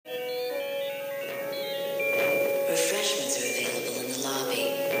Refreshments are available in the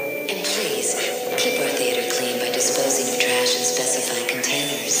lobby. And please, keep our theater clean by disposing of trash in specified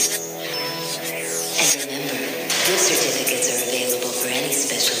containers. And remember, gift certificates are available for any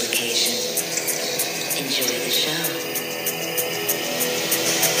special occasion. Enjoy the show.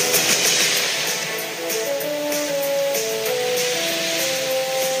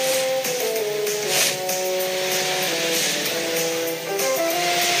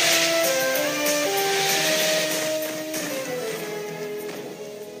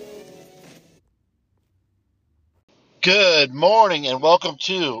 Good morning and welcome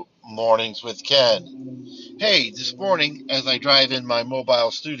to Mornings with Ken. Hey, this morning as I drive in my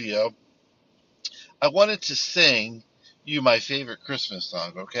mobile studio, I wanted to sing you my favorite Christmas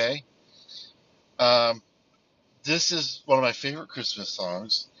song, okay? This is one of my favorite Christmas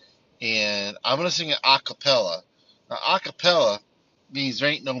songs, and I'm going to sing it a cappella. Now, a cappella means there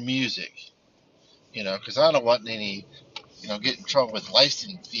ain't no music, because I don't want any, get in trouble with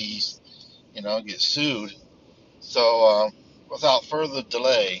licensing fees, get sued. So, without further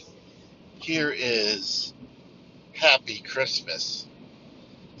delay, here is Happy Christmas,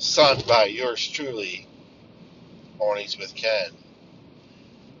 sung by yours truly, Mornings with Ken.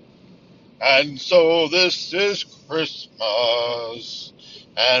 And so this is Christmas,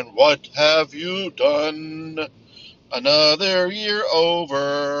 and what have you done? Another year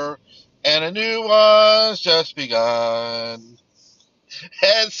over, and a new one's just begun.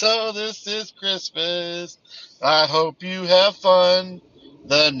 And so this is Christmas, I hope you have fun,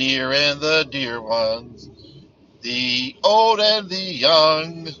 the near and the dear ones, the old and the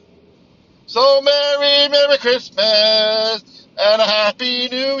young. So Merry Christmas and a Happy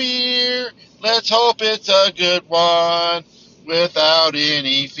New Year. Let's hope it's a good one without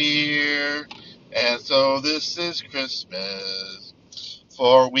any fear. And so this is Christmas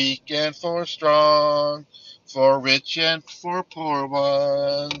for weak and for strong, for rich and for poor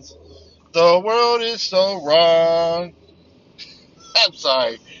ones. The world is so wrong. I'm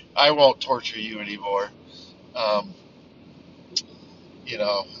sorry, I won't torture you anymore. I'm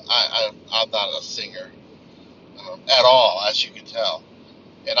not a singer at all, as you can tell.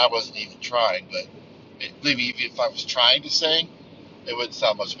 And I wasn't even trying, but believe me, even if I was trying to sing, it wouldn't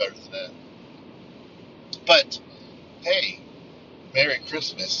sound much better than that. But, hey, Merry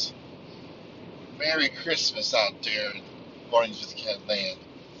Christmas. Merry Christmas out there in Mornings with Ken land.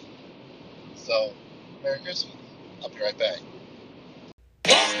 So, Merry Christmas. I'll be right back.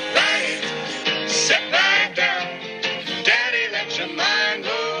 Walk right in, sit right down. Daddy, let your mind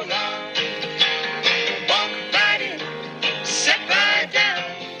roll on. Walk right in, sit right down.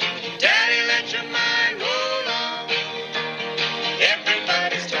 Daddy, let your mind roll on.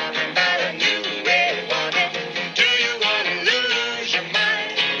 Everybody's talking about a new way of walking. Do you want to lose your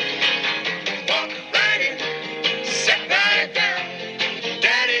mind? Walk right in, sit right down.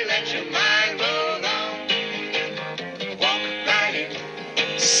 Daddy, let your mind roll on. Walk right in,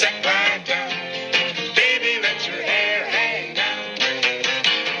 sit right down. Baby, let your hair hang down.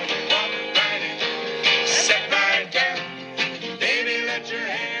 Walk right in, sit right down. Baby, let your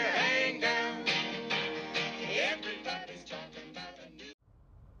hair hang down. Everybody's talking about a new...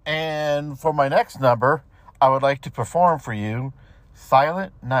 And for my next number, I would like to perform for you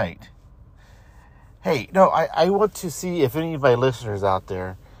Silent Night. Hey, I want to see if any of my listeners out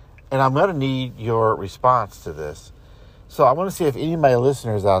there, and I'm going to need your response to this. So I want to see if any of my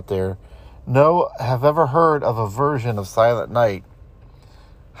listeners out there have ever heard of a version of Silent Night,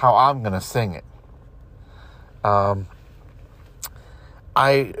 how I'm going to sing it.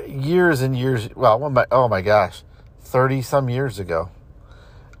 Years and years, 30 some years ago,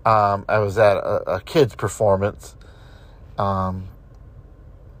 I was at a kid's performance, probably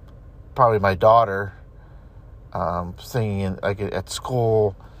my daughter, singing at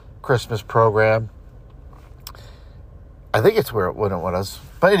school Christmas program. I think it's when it was.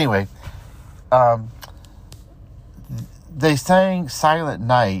 But anyway, they sang Silent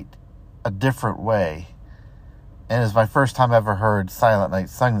Night a different way. And it's my first time ever heard Silent Night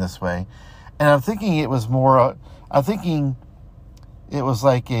sung this way. And I'm thinking it was more, it was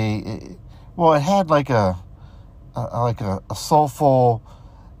like it had like a soulful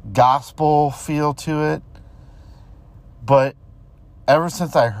gospel feel to it. But ever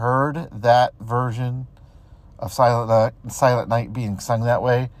since I heard that version of Silent Night being sung that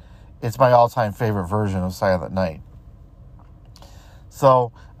way, it's my all-time favorite version of Silent Night.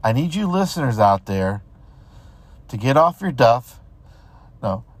 So I need you listeners out there to get off your duff.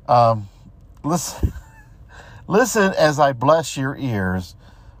 Listen as I bless your ears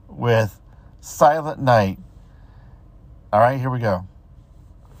with Silent Night. All right, here we go.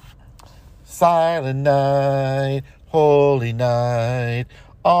 Silent night, holy night,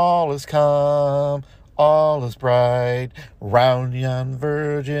 all is calm, all is bright, round yon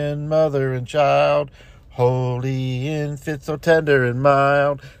virgin mother and child, holy infant so tender and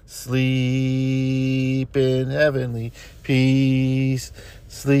mild, sleep in heavenly peace,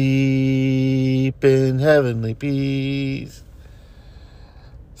 sleep in heavenly peace.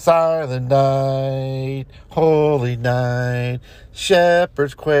 Silent night, holy night,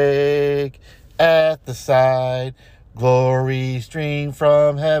 shepherds quake at the sight, glory stream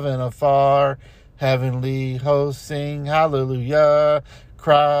from heaven afar, heavenly hosts sing hallelujah,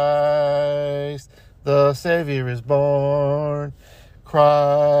 Christ the Savior is born,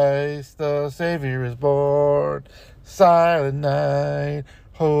 Christ the Savior is born. Silent night,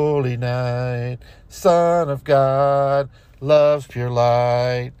 holy night, Son of God, love's pure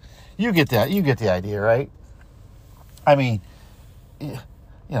light. You get that. You get the idea, right? I mean,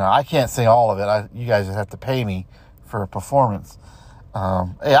 I can't sing all of it. You guys have to pay me for a performance.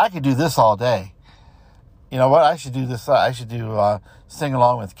 Hey, I could do this all day. You know what? I should do this. I should do sing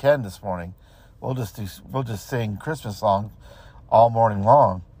along with Ken this morning. We'll just sing Christmas songs all morning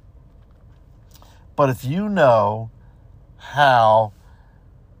long. But if you know how,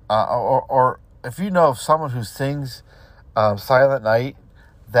 or if you know of someone who sings Silent Night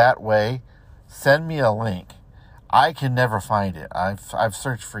that way, send me a link. I can never find it. I've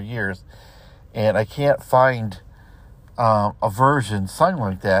searched for years, and I can't find a version sung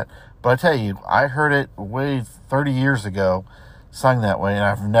like that. But I tell you, I heard it way 30 years ago, sung that way, and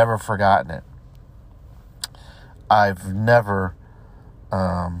I've never forgotten it. I've never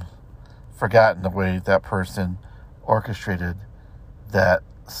forgotten the way that person orchestrated that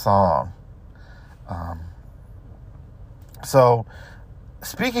song. So,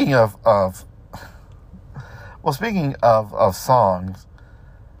 speaking of songs,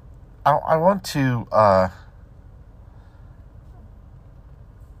 I want to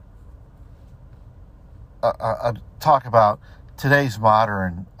talk about today's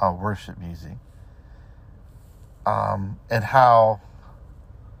modern worship music, and how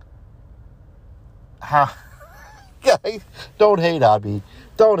guys, don't hate on me.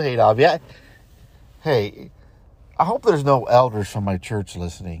 Hey, I hope there's no elders from my church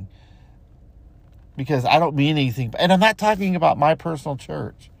listening, because I don't mean anything. And I'm not talking about my personal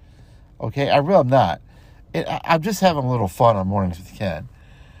church. Okay? I really am not. I'm just having a little fun on Mornings with Ken.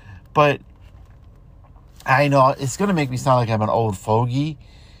 But I know it's going to make me sound like I'm an old fogey.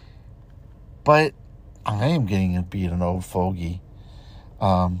 But I am getting to be an old fogey.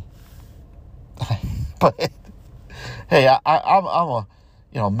 But hey, I'm a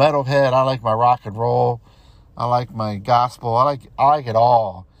metalhead. I like my rock and roll. I like my gospel. I like it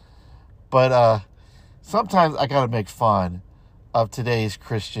all. But sometimes I got to make fun of today's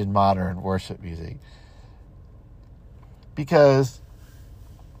Christian modern worship music, because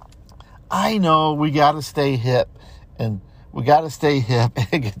I know we got to stay hip and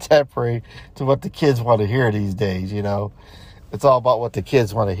contemporary to what the kids want to hear these days. It's all about what the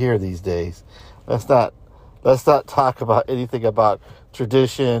kids want to hear these days. Let's not talk about anything about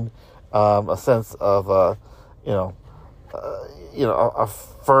tradition, a sense of a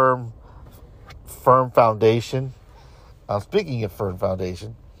firm foundation. Speaking of firm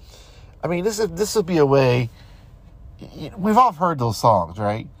foundation, I mean, this would be a way. We've all heard those songs,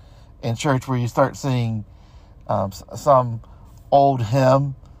 right, in church, where you start singing some old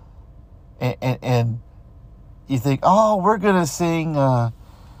hymn, and you think, oh, we're gonna sing,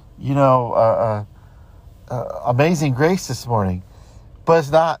 Amazing Grace this morning, but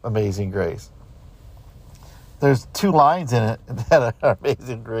it's not Amazing Grace. There's 2 lines in it that are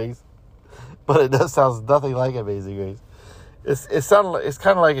Amazing Grace, but it does sound nothing like Amazing Grace. It's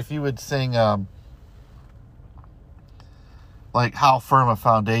kind of like if you would sing like How Firm a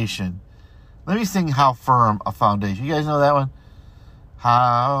Foundation. Let me sing How Firm a Foundation. You guys know that one?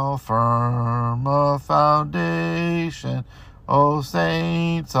 How firm a foundation, O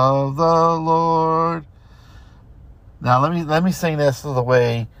saints of the Lord. Now let me sing this the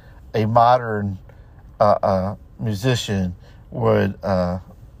way a modern musician would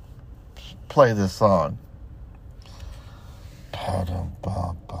play this song. How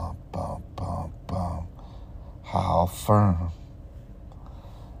firm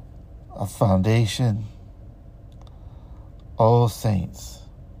a foundation, O saints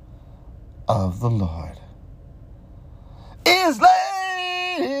of the Lord, is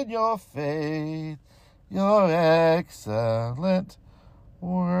laid in your faith, your excellent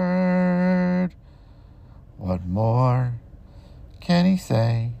word. What more can he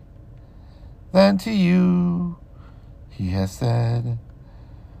say than to you he has said,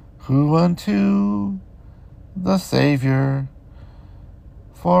 who unto the Savior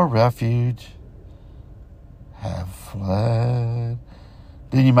for refuge have fled.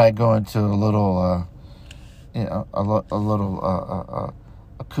 Then you might go into a little,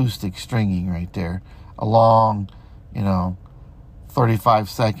 acoustic stringing right there, a long,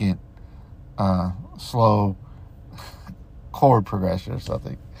 35-second slow chord progression or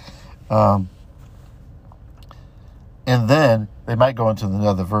something. And then they might go into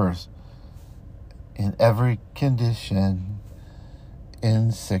another verse. In every condition,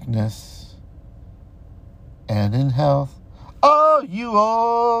 in sickness and in health, oh, you,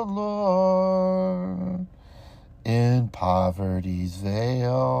 oh Lord, in poverty's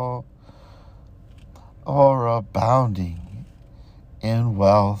veil, or abounding in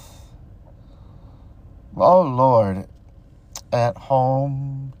wealth, oh Lord, at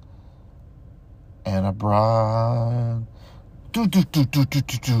home and abroad, on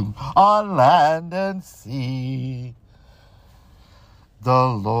land and sea, the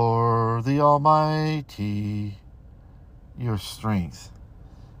Lord, the Almighty, your strength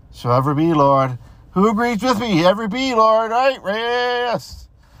shall ever be, Lord. Who agrees with me? Ever be, Lord, right? Yes.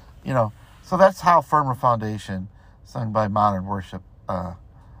 So that's How Firm a Foundation, sung by modern worship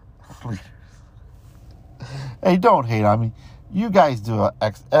leaders. Hey, don't hate on me. You guys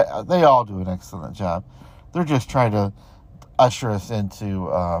they all do an excellent job. They're just trying to usher us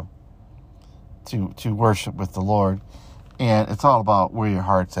into to worship with the Lord, and it's all about where your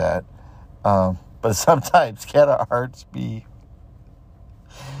heart's at. But sometimes can't our hearts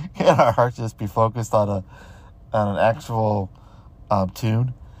just be focused on an actual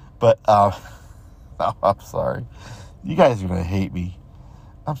tune? But no, I'm sorry. You guys are gonna hate me.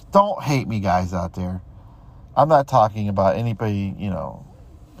 Don't hate me, guys out there. I'm not talking about anybody,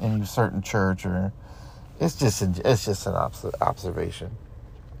 any certain church, or it's just an observation.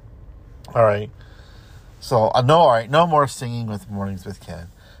 All right. So no more singing with Mornings with Ken.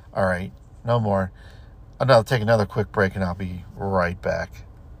 All right, no more. I'll take another quick break, and I'll be right back.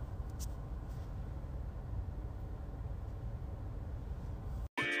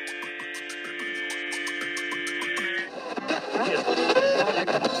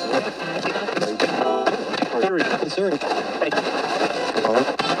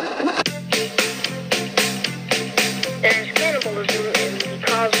 There's cannibalism in the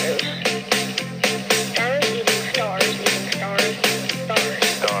cosmos. Stars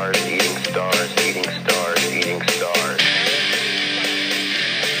eating stars, eating stars, eating stars.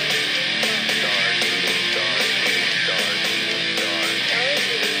 Stars eating stars, eating stars, eating stars. Stars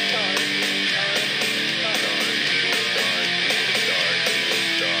eating stars, eating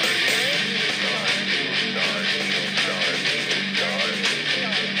stars, eating stars. Stars eating stars, eating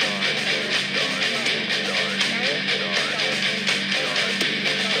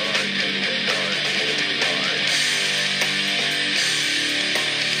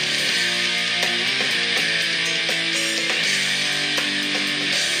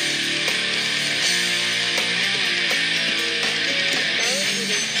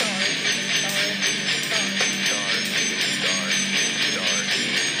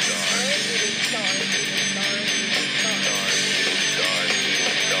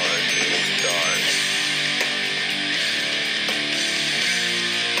stars, eating stars.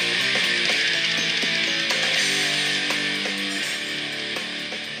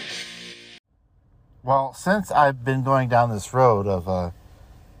 Well, since I've been going down this road of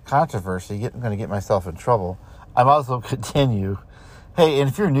controversy, I'm going to get myself in trouble, I might as well continue. Hey, and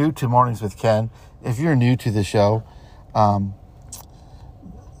if you're new to Mornings with Ken, if you're new to the show,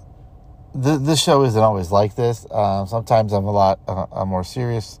 this show isn't always like this. Sometimes I'm I'm more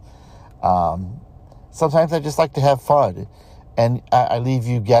serious. Sometimes I just like to have fun, and I leave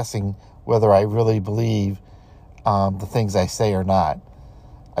you guessing whether I really believe the things I say or not.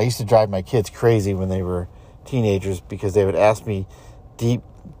 I used to drive my kids crazy when they were teenagers because they would ask me deep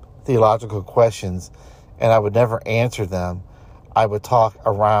theological questions and I would never answer them. I would talk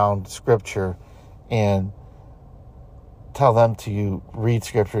around Scripture and tell them to read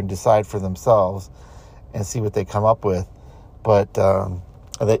Scripture and decide for themselves and see what they come up with. But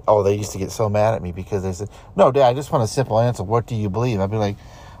they used to get so mad at me because they said, "No, Dad, I just want a simple answer. What do you believe?" I'd be like,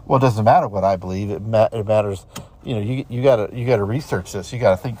 "Well, it doesn't matter what I believe. It matters. You gotta research this. You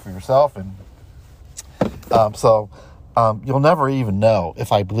gotta think for yourself." And you'll never even know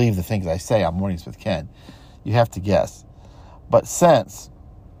if I believe the things I say on Mornings with Ken. You have to guess. But since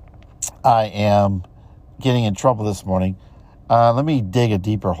I am getting in trouble this morning, let me dig a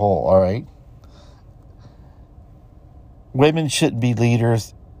deeper hole. All right. Women shouldn't be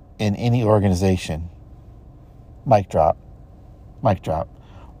leaders in any organization. Mic drop. Mic drop.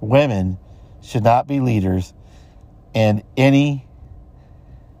 women should not be leaders in any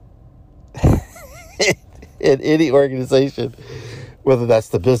in any organization, whether that's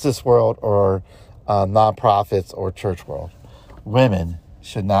the business world or nonprofits or church world. Women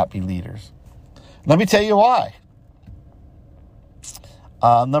should not be leaders. Let me tell you why.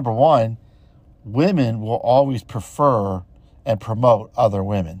 Number one, women will always prefer and promote other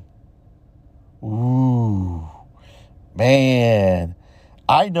women. Ooh, man.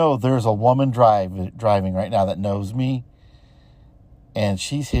 I know there's a woman driving right now that knows me, and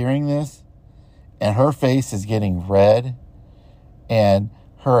she's hearing this, and her face is getting red, and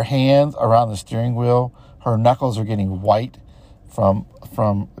her hands around the steering wheel, her knuckles are getting white from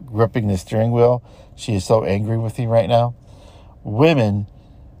gripping the steering wheel. She is so angry with me right now. Women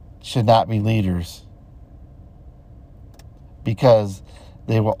should not be leaders because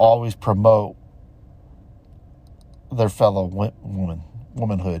they will always promote their fellow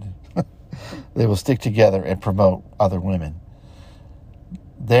womanhood. They will stick together and promote other women.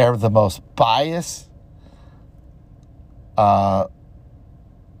 They're the most biased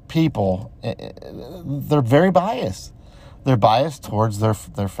people. They're very biased. They're biased towards their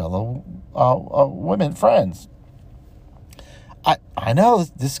fellow women friends. I know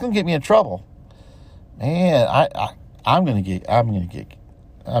this is gonna get me in trouble, man. I'm gonna get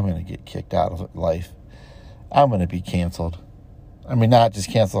kicked out of life. I'm gonna be canceled. I mean, not just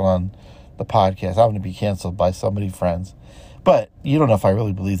canceled on the podcast. I'm gonna be canceled by somebody friends. But you don't know if I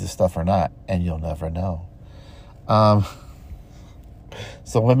really believe this stuff or not, and you'll never know.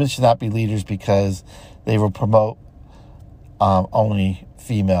 So women should not be leaders because they will promote only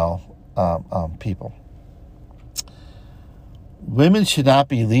female people. Women should not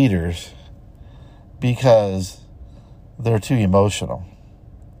be leaders because they're too emotional.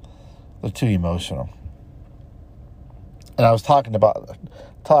 They're too emotional. And I was talking with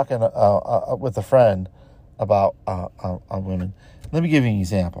a friend about women. Let me give you an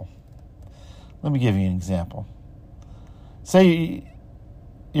example. Say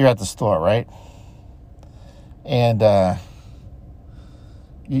you're at the store, right? And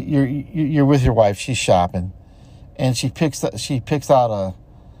you're with your wife. She's shopping, and she picks out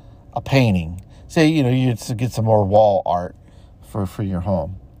a painting. Say you get some more wall art for your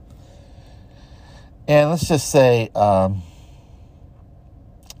home. And let's just say,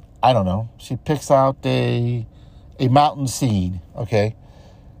 I don't know, she picks out a mountain scene, okay?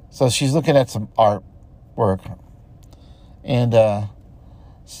 So she's looking at some artwork, and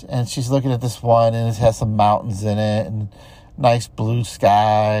she's looking at this one, and it has some mountains in it, and nice blue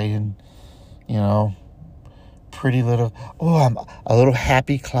sky, and, pretty little, a little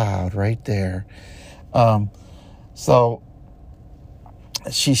happy cloud right there. So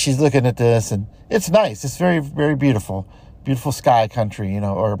she's looking at this, and it's nice. It's very, very beautiful. Beautiful sky country,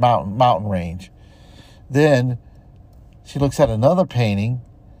 or mountain range. Then she looks at another painting,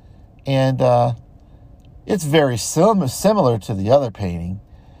 and it's very similar to the other painting,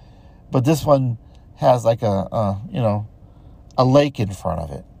 but this one has like a lake in front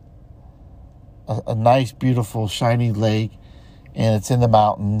of it, a nice, beautiful, shiny lake, and it's in the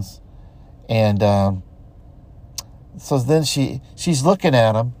mountains, and so then she's looking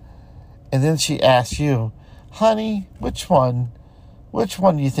at them, and then she asks you, honey, which one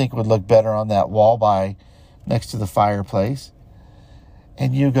do you think would look better on that wall next to the fireplace?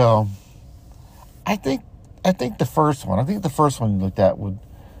 And you go, I think the first one. I think the first one you looked at would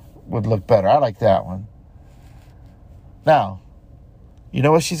look better. I like that one. Now, you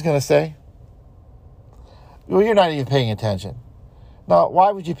know what she's going to say? Well, you're not even paying attention. Now,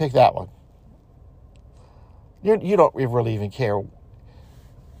 why would you pick that one? You don't really even care.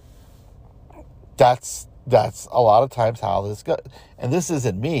 That's a lot of times how this goes. And this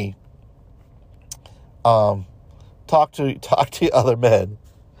isn't me. Talk to other men,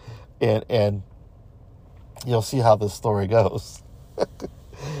 and you'll see how this story goes.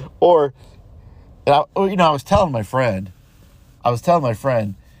 I was telling my friend,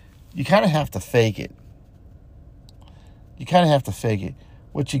 you kind of have to fake it.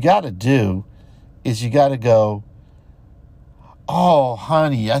 What you got to do is you got to go, oh,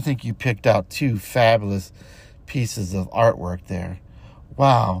 honey, I think you picked out two fabulous pieces of artwork there.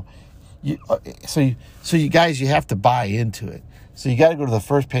 Wow. So you guys, you have to buy into it. So you got to go to the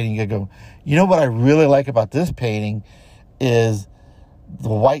first painting. You got to go, you know what I really like about this painting is the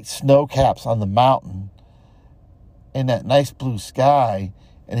white snow caps on the mountain and that nice blue sky.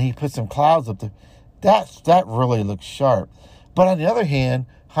 And he put some clouds up there. That really looks sharp. But on the other hand,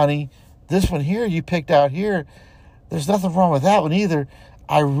 honey, this one here you picked out here, there's nothing wrong with that one either.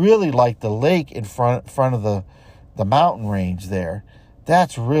 I really like the lake in front of the mountain range there.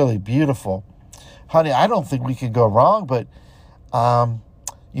 That's really beautiful. Honey, I don't think we could go wrong, but,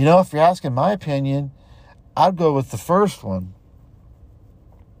 if you're asking my opinion, I'd go with the first one.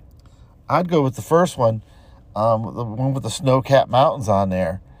 The one with the snow-capped mountains on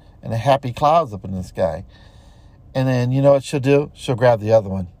there and the happy clouds up in the sky. And then, you know what she'll do? She'll grab the other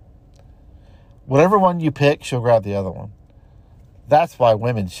one. Whatever one you pick, she'll grab the other one. That's why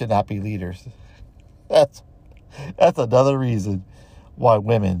women should not be leaders. That's another reason why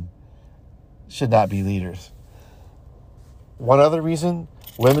women should not be leaders. One other reason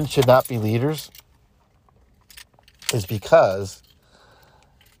women should not be leaders is because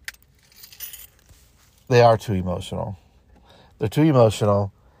they are too emotional. They're too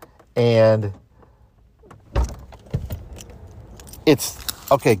emotional, and it's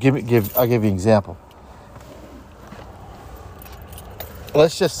okay. I'll give you an example.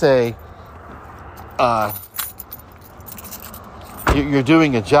 Let's just say you're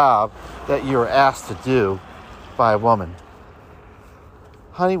doing a job that you're asked to do by a woman.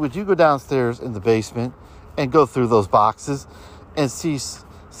 Honey, would you go downstairs in the basement and go through those boxes and see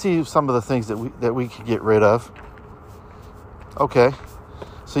some of the things that we could get rid of? Okay.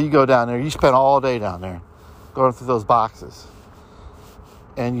 So you go down there. You spend all day down there going through those boxes.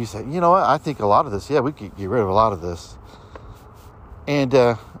 And you say, you know what? I think a lot of this, we could get rid of a lot of this. And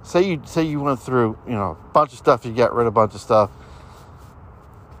say you went through, a bunch of stuff. You got rid of a bunch of stuff.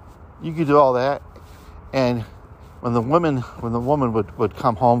 You could do all that. And when the woman would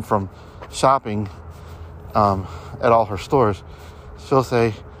come home from shopping at all her stores, she'll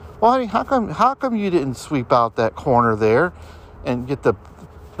say, well, honey, how come you didn't sweep out that corner there and get the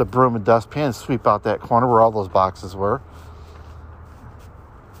broom and dustpan and sweep out that corner where all those boxes were?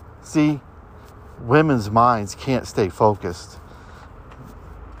 See, women's minds can't stay focused.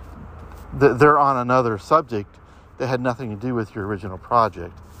 They're on another subject that had nothing to do with your original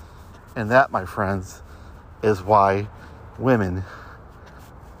project. And that, my friends, is why women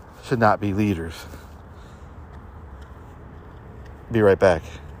should not be leaders. Be right back.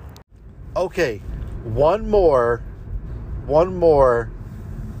 Okay, one more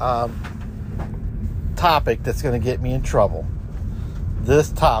topic that's going to get me in trouble. This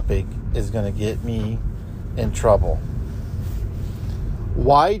topic is going to get me in trouble.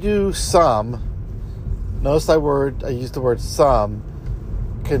 Why do some, notice I used the word some,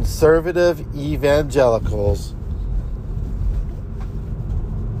 conservative evangelicals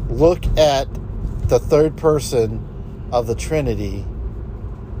look at the third person of the Trinity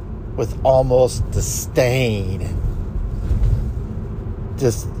with almost disdain?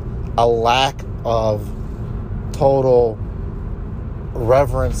 Just a lack of total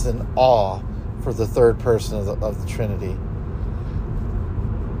reverence and awe for the third person of the Trinity,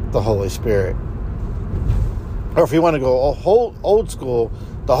 the Holy Spirit. Or if you want to go old school,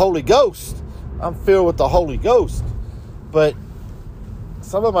 the Holy Ghost. I'm filled with the Holy Ghost. But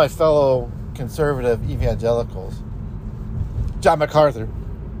some of my fellow conservative evangelicals, John MacArthur,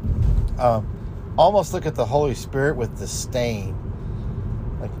 almost look at the Holy Spirit with disdain,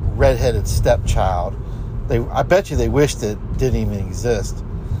 like redheaded stepchild. I bet you they wished it didn't even exist.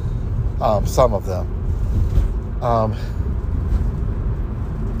 Some of them,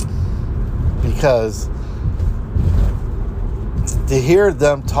 because to hear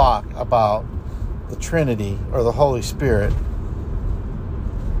them talk about the Trinity or the Holy Spirit,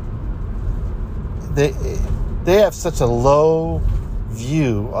 they have such a low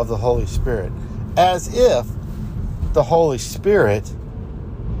view of the Holy Spirit, as if the Holy Spirit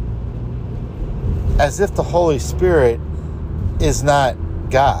is not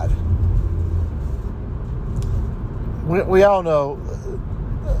God. We all know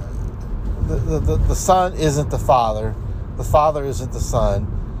the Son isn't the Father. The Father isn't the Son.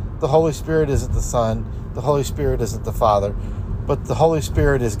 The Holy Spirit isn't the Son. The Holy Spirit isn't the Father. But the Holy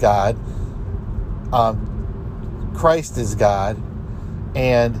Spirit is God. Christ is God.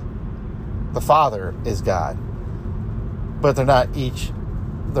 And the Father is God. But they're not each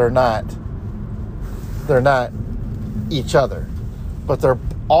other. But they're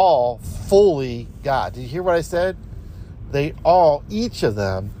all fully God. Did you hear what I said? Each of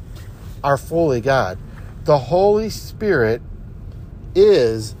them are fully God. The Holy Spirit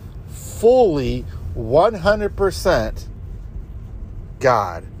is fully 100%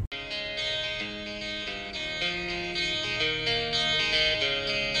 God.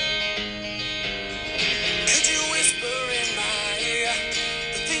 Could you whisper in my ear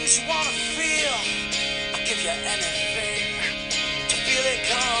the things you want to feel? I'll give you anything to feel it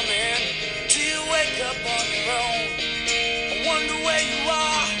coming. Do you wake up on your own? I wonder where you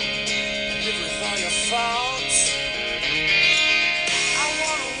are. Live with all your faults. I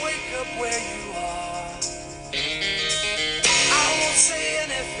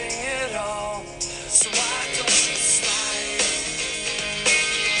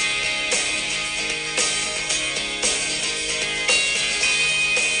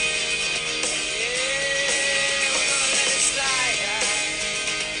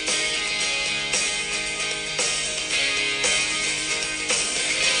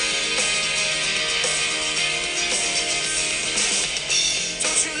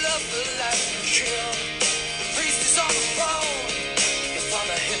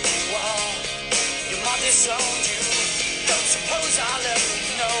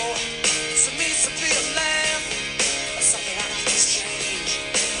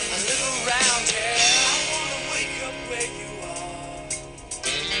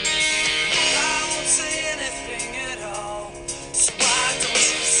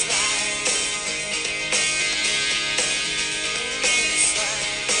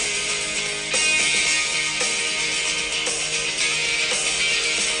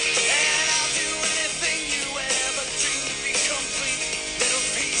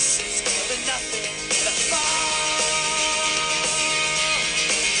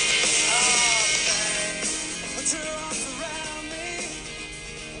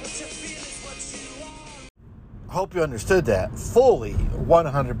hope you understood that fully,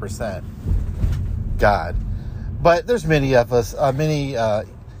 100% God. But there's many of us, many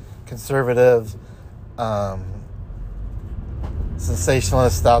conservative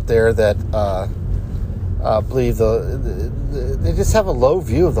sensationalists out there that believe they just have a low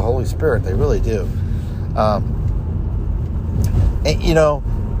view of the Holy Spirit. They really do. And, you know,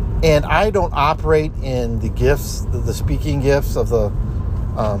 and I don't operate in the gifts, the speaking gifts of the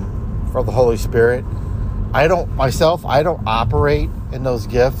for the Holy Spirit. I don't operate in those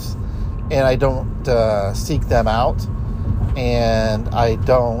gifts, and I don't seek them out, and I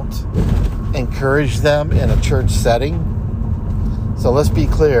don't encourage them in a church setting. So let's be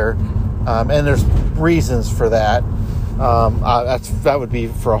clear, and there's reasons for that. That would be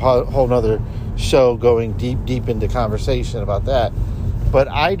for a whole nother show, going deep into conversation about that. But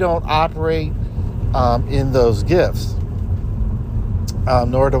I don't operate in those gifts,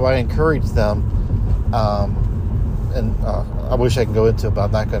 nor do I encourage them. And I wish I could go into it, but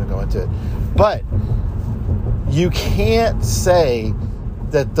I'm not going to go into it. But you can't say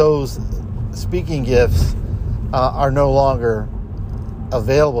that those speaking gifts are no longer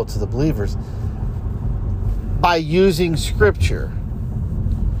available to the believers by using Scripture.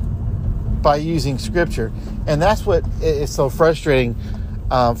 And that's what is so frustrating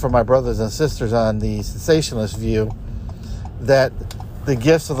for my brothers and sisters on the sensationalist view, that the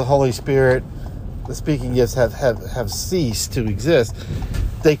gifts of the Holy Spirit, the speaking gifts, have ceased to exist.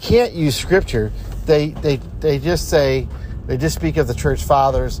 They can't use Scripture. They just speak of the church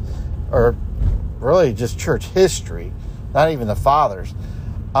fathers, or really just church history, not even the fathers.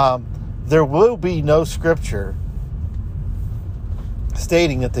 There will be no Scripture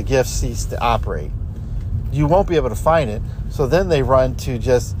stating that the gifts cease to operate. You won't be able to find it. So then they run to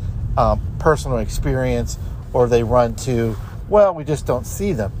just personal experience, or they run to, well, we just don't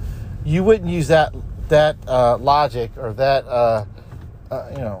see them. You wouldn't use that logic or that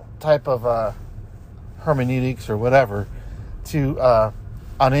type of hermeneutics or whatever to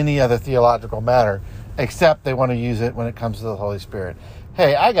on any other theological matter, except they want to use it when it comes to the Holy Spirit.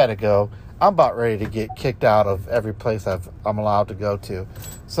 Hey, I gotta go. I'm about ready to get kicked out of every place I'm allowed to go to.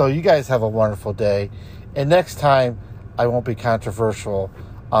 So you guys have a wonderful day. And next time, I won't be controversial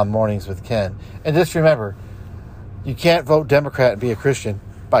on Mornings with Ken. And just remember, you can't vote Democrat and be a Christian.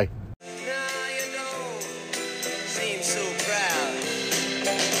 Bye.